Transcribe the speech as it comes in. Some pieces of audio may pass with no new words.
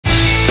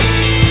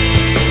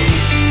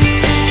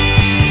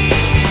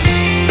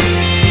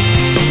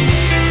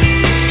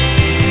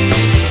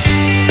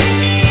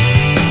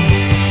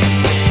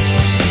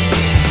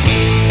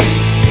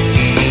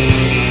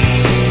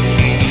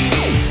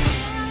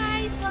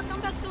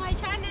welcome back to my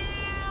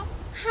channel.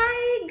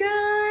 Hi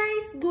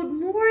guys, good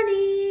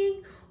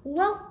morning.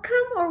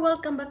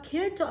 Welcome back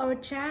here to our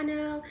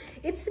channel.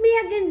 It's me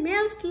again,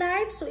 Mel's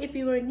Life. So if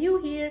you are new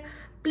here,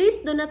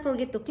 please do not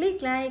forget to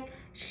click like,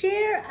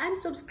 share, and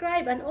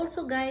subscribe. And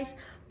also guys,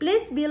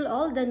 please bell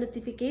all the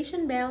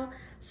notification bell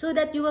so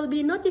that you will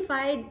be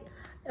notified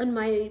on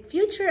my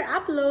future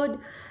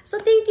upload. So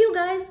thank you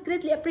guys,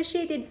 greatly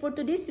appreciated for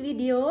today's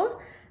video.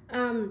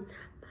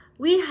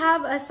 We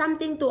have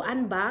something to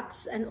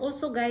unbox, and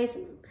also guys,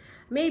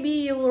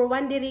 maybe you were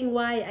wondering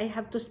why I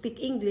have to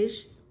speak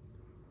English.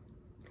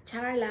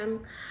 Char lang.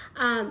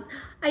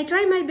 I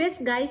try my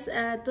best guys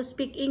to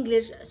speak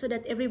English so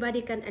that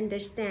everybody can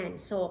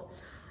understand. So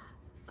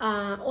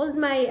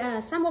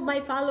some of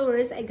my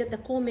followers, I got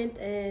the comment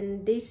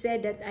and they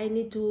said that I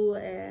need to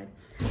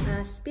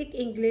speak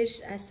English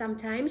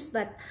sometimes,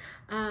 but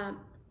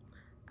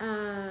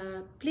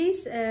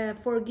please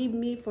forgive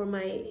me for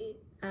my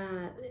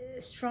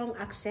strong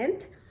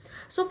accent.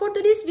 So for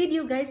today's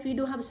video guys, we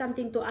do have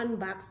something to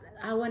unbox.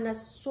 I wanna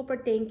super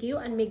thank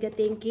you and mega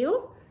thank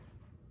you.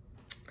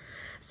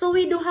 So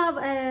we do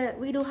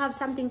have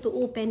something to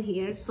open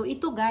here. So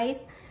ito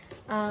guys,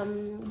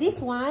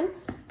 this one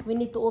we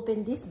need to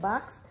open this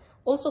box.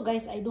 Also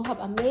guys, I do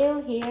have a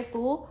mail here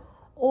to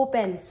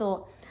open.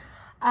 So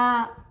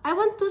I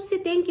want to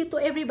say thank you to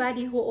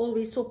everybody who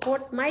always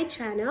support my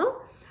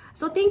channel.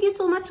 So thank you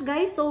so much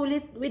guys. So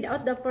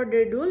without the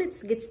further ado,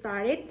 let's get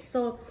started.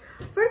 So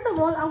first of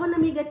all, I want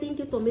to mega thank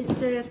you to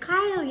Mr.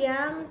 Kyle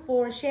Yang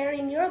for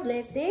sharing your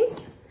blessings.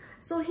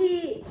 So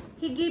he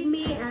gave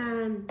me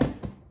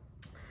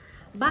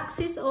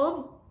boxes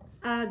of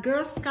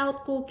Girl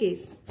Scout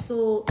cookies.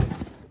 So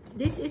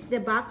this is the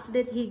box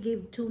that he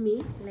gave to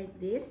me, like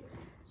this.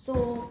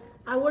 So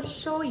I will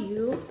show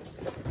you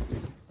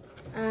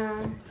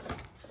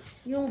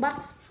yung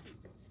box,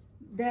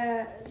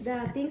 the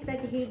things that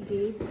he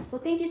gave. So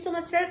thank you so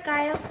much Sir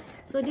Kyle.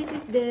 So this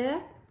is the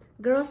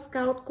Girl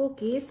Scout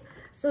cookies.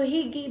 So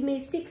he gave me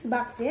 6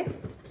 boxes.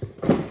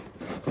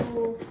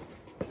 So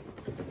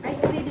I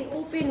already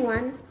opened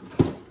one.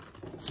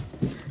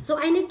 So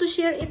I need to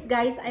share it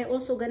guys. I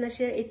also gonna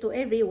share it to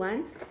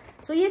everyone.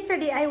 So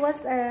yesterday I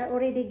was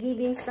already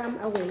giving some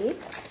away.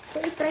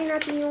 So i-try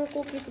natin yung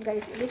cookies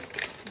guys. Let's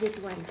get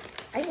one.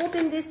 I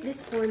opened this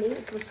morning.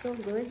 It was so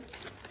good.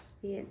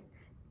 Yeah.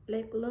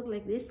 Look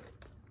like this.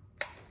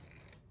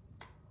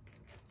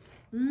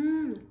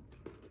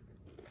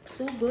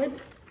 So good.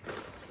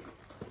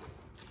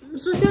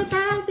 So Sir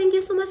Kyle, thank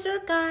you so much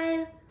Sir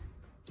Kyle.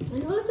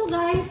 And also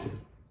guys,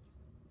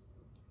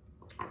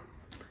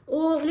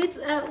 let's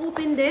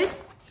open this.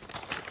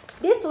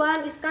 This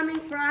one is coming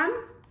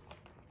from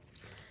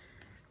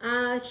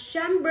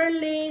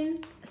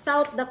Chamberlain,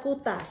 South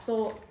Dakota.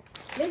 So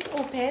let's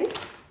open.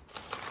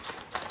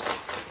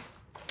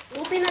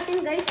 Open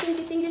natin guys.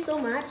 Thank you so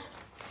much.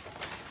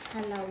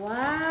 Hala,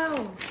 wow.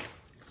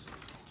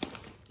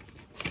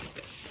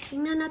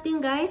 Tingnan natin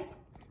guys.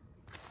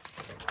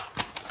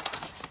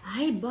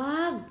 Ay,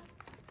 bag.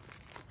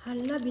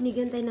 Hala,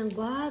 binigyan tayo ng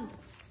bag.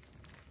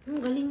 Ang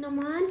galing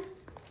naman.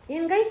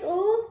 Ayan guys,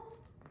 oh.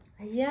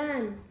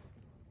 Ayan.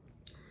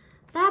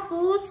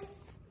 Tapos,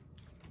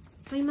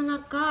 may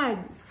mga card.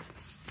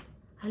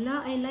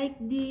 Hala, I like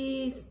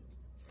this.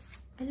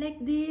 I like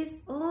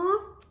this.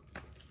 Oh,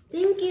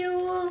 thank you.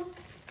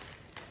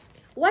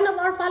 One of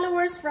our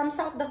followers from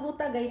South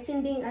Dakota, guys,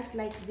 sending us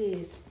like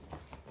this.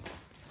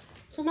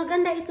 So,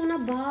 maganda ito na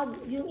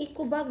bag. Yung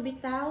eco bag,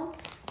 bitaw.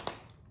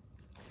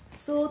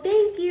 So,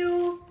 thank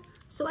you.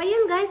 So,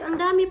 ayan guys, ang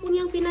dami po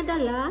niyang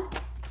pinadala.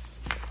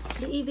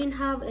 They even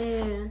have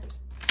a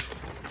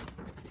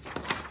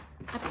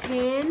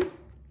pen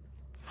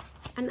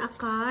and a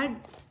card.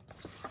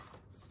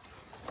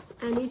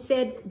 And it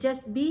said,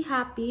 just be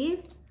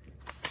happy.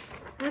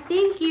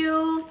 Thank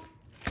you.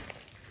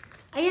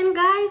 Ayan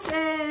guys.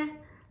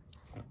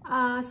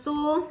 So,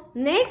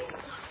 next,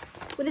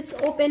 let's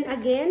open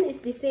again.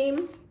 It's the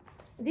same.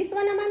 This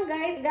one naman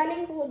guys,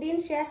 galing po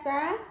din siya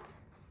sa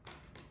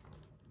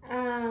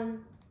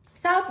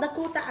South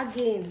Dakota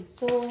again.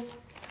 So,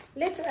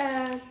 let's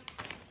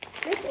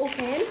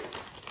open.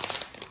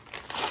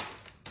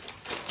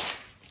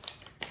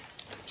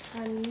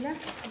 Hala,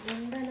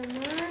 ganda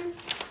naman.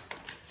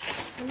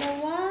 Hala,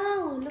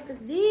 wow, look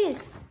at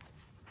this.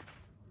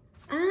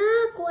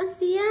 Kuan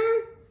siya.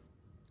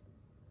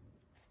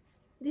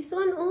 This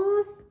one,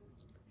 oh.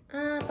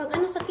 Pang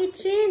ano sa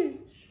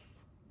kitchen.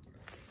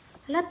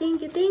 Hala,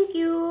 thank you.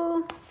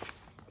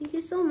 Thank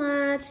you so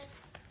much.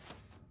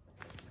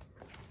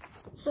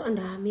 So, ang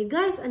dami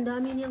guys. Ang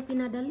dami niyang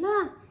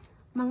pinadala.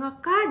 Mga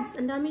cards.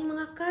 Ang daming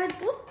mga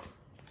cards. Oh.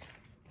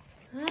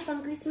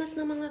 Pang Christmas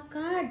na mga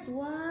cards.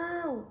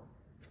 Wow.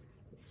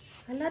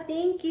 Hala,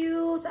 thank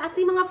you. Sa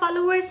ating mga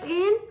followers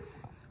in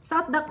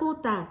South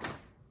Dakota.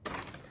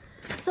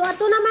 So,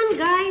 ito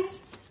naman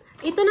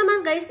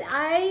guys,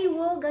 I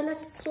will gonna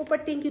super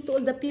thank you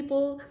to all the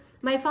people,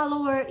 my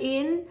follower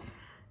in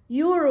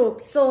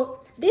Europe.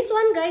 So, this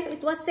one guys,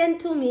 it was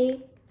sent to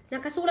me.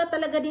 Nakasulat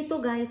talaga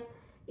dito guys,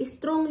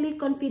 strongly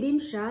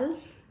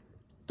confidential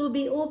to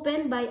be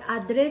opened by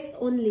address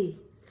only.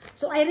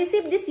 So, I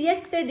received this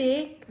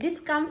yesterday.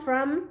 This come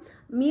from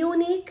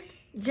Munich,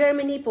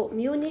 Germany po.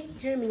 Munich,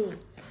 Germany.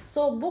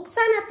 So,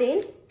 buksan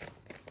natin.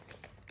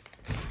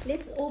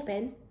 Let's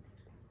open.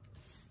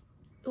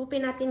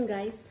 Open natin,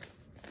 guys.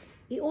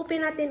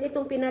 I-open natin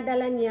itong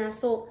pinadala niya.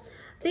 So,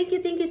 thank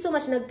you so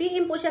much.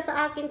 Nag-PM po siya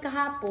sa akin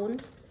kahapon.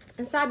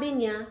 Ang sabi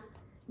niya,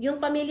 yung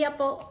pamilya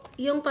po,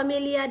 yung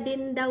pamilya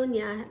din daw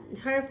niya,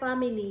 her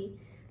family,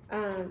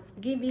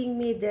 giving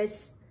me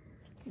this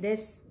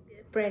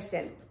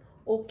present.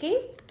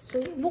 Okay?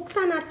 So,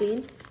 buksan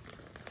natin.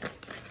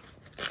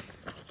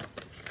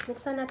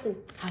 Buksan natin.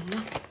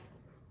 Hala.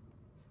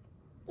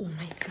 Oh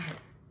my God.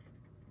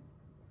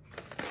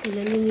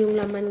 Tingnan niyo yung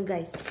laman,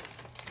 guys.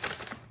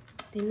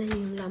 Tingnan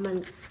niyo yung laman.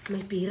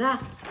 May pira.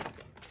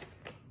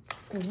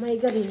 Oh my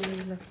God.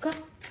 Halaka.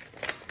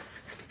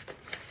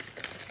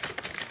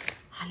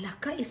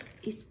 Halaka is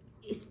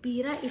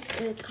pira, is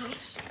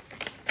cash.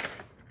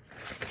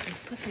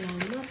 Halaka,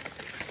 salamat.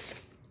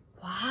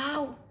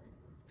 Wow.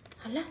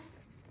 Hala.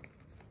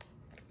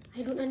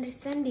 I don't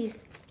understand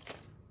this.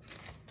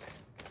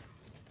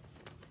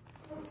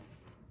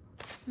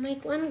 May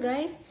kuan,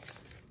 guys.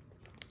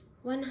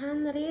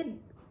 100.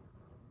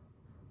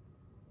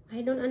 I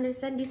don't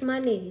understand this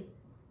money.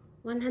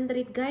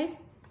 100, guys.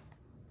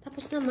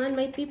 Tapos naman,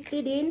 may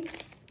 50 din.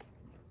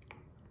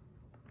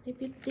 May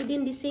 50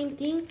 din, the same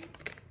thing.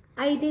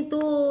 I need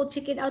to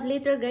check it out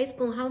later, guys,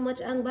 kung how much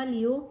ang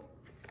value.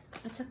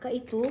 At saka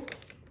ito.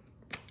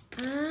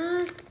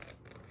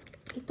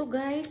 Ito,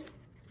 guys.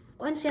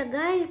 Kuan siya,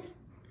 guys.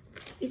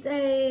 Is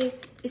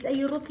a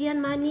European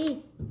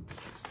money.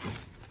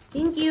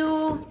 Thank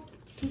you.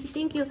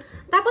 Thank you.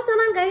 Tapos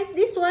naman, guys,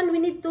 this one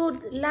we need to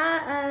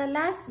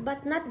last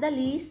but not the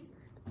least.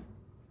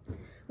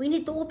 We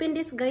need to open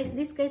this, guys.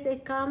 This guys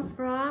I come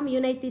from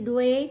United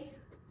Way.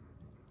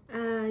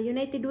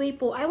 United Way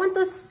po. I want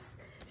to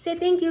say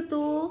thank you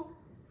to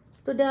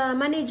the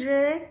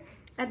manager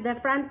at the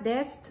front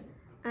desk.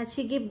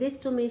 She gave this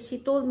to me.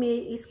 She told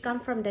me it's come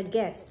from the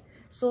guest.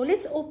 So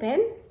let's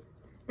open.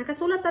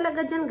 Nakasulat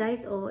talaga dyan,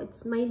 guys. Oh,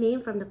 it's my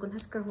name from the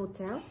Conhusker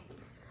Hotel.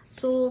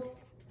 So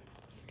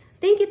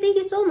thank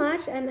you so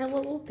much, and I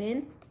will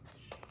open.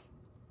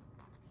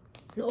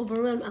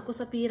 Na-overwhelm ako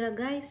sa pira,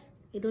 guys.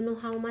 I don't know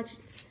how much.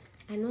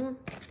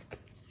 Ano?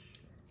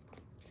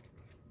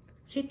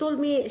 She told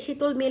me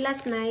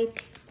last night.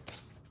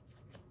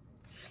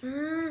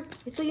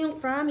 Ito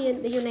yung from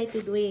the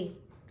United Way.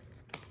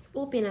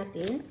 Open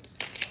natin.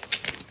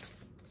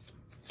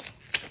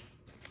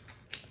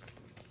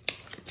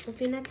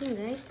 Open natin,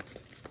 guys.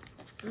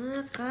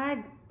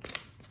 Card.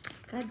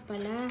 Card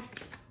pala.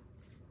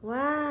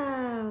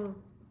 Wow!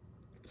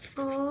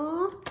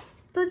 Oh!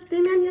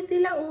 Tingnan nyo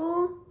sila,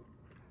 oh!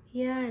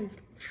 Yan.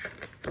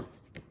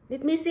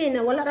 Let me see,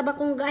 wala ra ba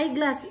kong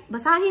eyeglass?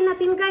 Basahin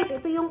natin, guys.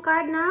 Ito yung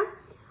card na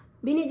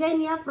binigay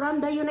niya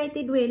from the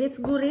United Way. Let's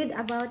go read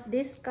about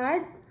this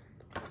card.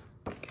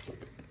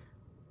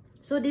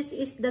 So, this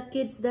is the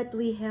kids that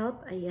we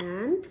help.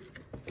 Ayan.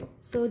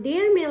 So,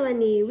 dear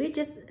Melanie, we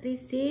just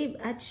received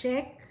a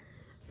check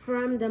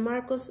from the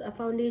Marcos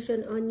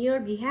Foundation on your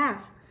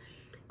behalf.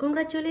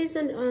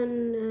 Congratulations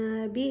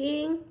on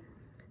being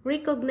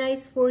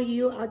recognized for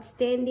your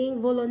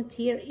outstanding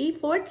volunteer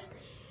efforts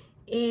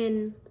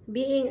and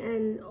being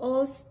an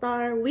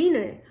all-star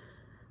winner.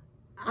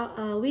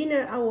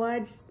 Winner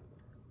awards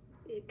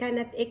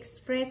cannot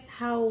express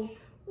how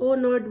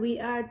honored we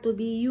are to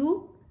be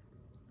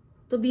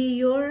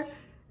your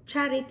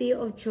charity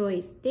of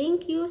choice.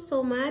 Thank you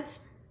so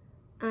much,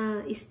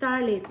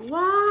 Starlet.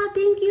 Wow,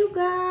 thank you,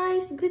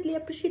 guys. Greatly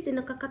appreciate.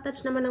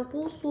 Nakaka-touch naman ng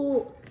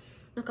puso.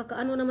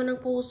 Nakakaano naman ng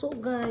puso,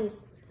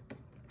 guys.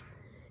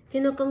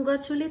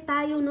 Kino-congratulate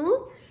tayo,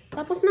 no?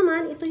 Tapos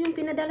naman, ito yung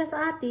pinadala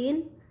sa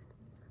atin.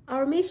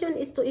 Our mission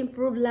is to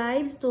improve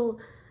lives,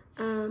 to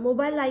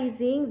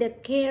mobilizing the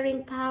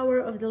caring power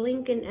of the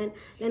Lincoln and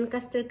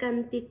Lancaster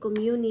County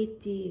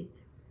community.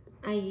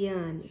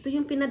 Ayan. Ito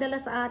yung pinadala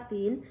sa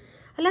atin.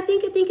 Hala,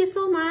 thank you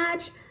so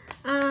much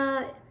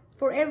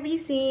for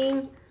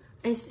everything.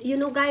 As you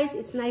know, guys,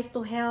 it's nice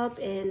to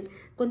help and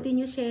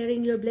continue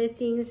sharing your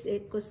blessings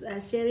because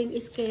sharing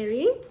is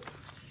caring.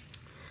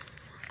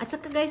 At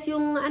saka, guys,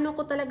 yung ano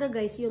ko talaga,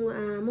 guys, yung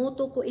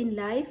motto ko in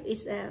life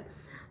is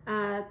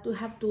to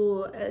have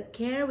to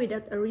care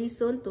without a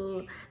reason,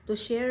 to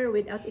share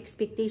without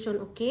expectation,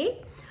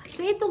 okay?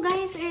 So, ito,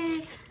 guys,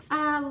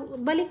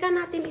 balikan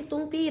natin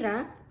itong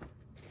pera.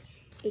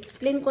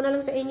 Explain ko na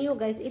lang sa inyo,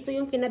 guys. Ito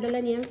yung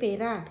pinadala niyang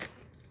pera.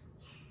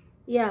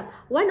 Yeah.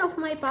 One of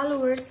my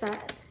followers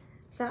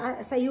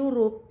sa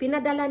Europe,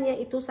 pinadala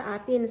niya ito sa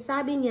atin.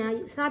 Sabi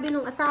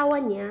nung asawa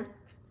niya,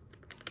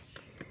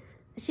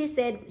 she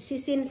said, she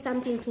sent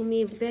something to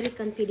me, very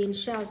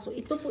confidential. So,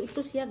 ito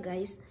siya,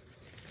 guys.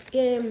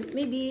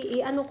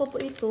 Maybe, ano ko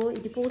po ito,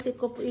 i-deposit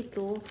ko po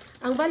ito.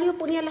 Ang value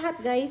po niya lahat,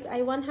 guys,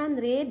 ay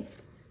 150,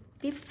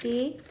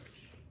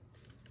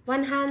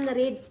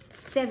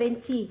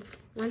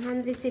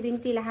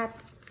 170 lahat.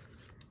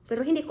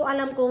 Pero hindi ko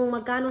alam kung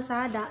magkano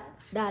sa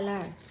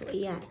dollar. So,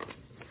 ayan.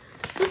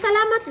 So, So,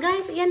 salamat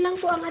guys. Yan lang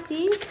po ang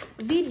ating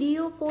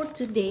video for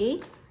today.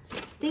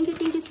 Thank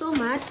you so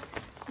much.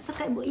 At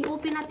saka,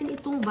 i-open natin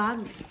itong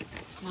bag.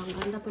 Ang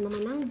ganda pa naman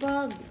ng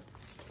bag.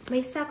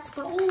 May socks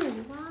pa. Oh,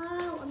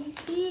 wow.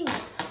 Amazing.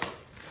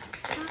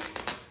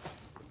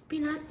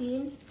 I-open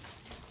natin.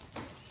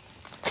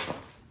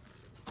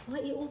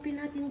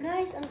 I-open natin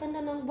guys. Ang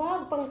ganda ng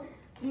bag. Pang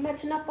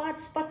match na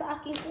patch pa sa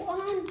aking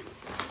kuan.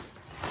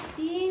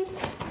 Ting.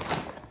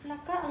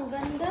 Laka, ang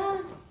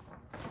ganda.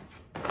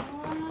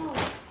 Wow.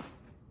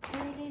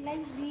 I really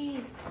like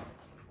this.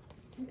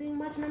 Ito yung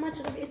match na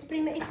match.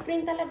 Spring na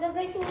spring talaga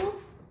guys. Oh.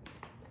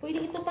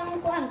 Pwede ito pang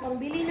kuan.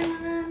 Pangbili ng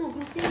mga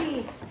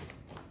grocery.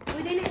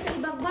 Pwede na ito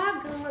ibagbag.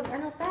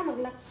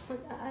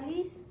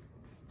 Mag-aalis.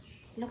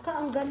 Laka,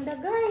 ang ganda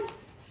guys.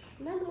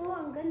 Yan oh,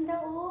 ang ganda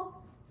oh.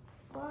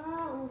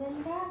 Wow, ang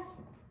ganda.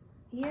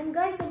 Ayan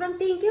guys, sobrang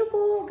thank you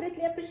po.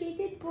 Greatly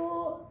appreciated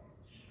po.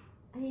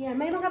 Ayan,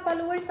 may mga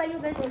followers tayo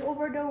guys all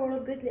over the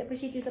world. Greatly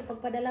appreciated sa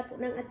pagpadala po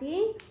ng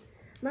ating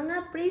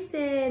mga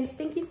presents.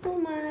 Thank you so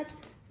much.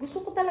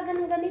 Gusto ko talaga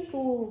ng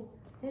ganito.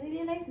 I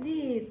really like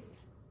this.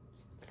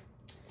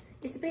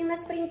 Spring na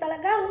spring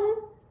talaga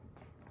oh.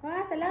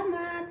 Wow,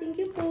 salamat.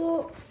 Thank you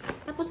po.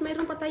 Tapos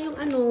mayroon pa tayong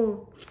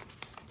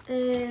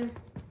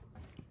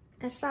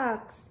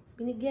socks.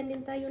 Binigyan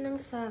din tayo ng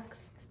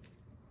socks.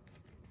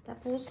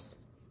 Tapos,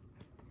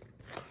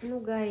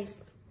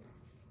 guys?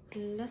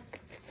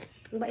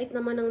 Ang bait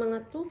naman ng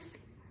mga to.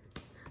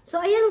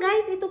 So, ayan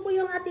guys. Ito po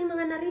yung ating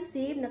mga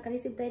na-receive.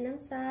 Naka-receive tayo ng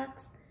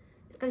socks.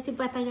 Naka-receive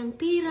pa tayo ng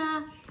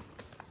pira.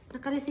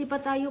 Naka-receive pa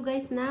tayo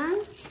guys ng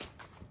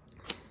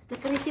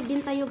naka-receive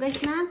din tayo guys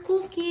ng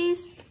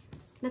cookies.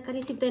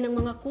 Naka-receive tayo ng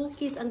mga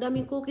cookies. Ang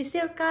daming cookies.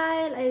 Sir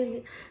Kyle,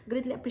 I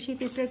greatly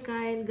appreciate it, Sir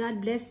Kyle. God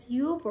bless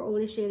you for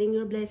always sharing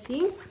your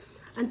blessings.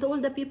 And to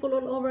all the people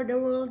all over the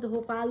world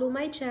who follow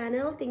my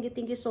channel, thank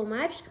you so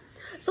much.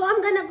 So,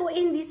 I'm gonna go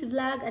in this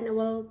vlog and I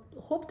will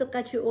hope to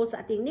catch you all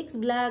sa ating next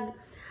vlog.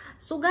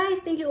 So,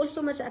 guys, thank you all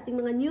so much sa ating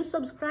mga new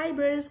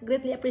subscribers.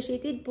 Greatly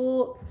appreciated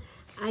po.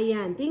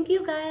 Ayan, thank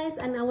you guys.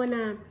 And I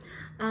wanna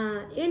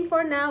end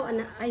for now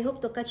and I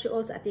hope to catch you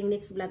all sa ating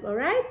next vlog.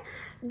 Alright?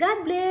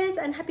 God bless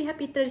and happy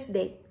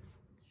Thursday.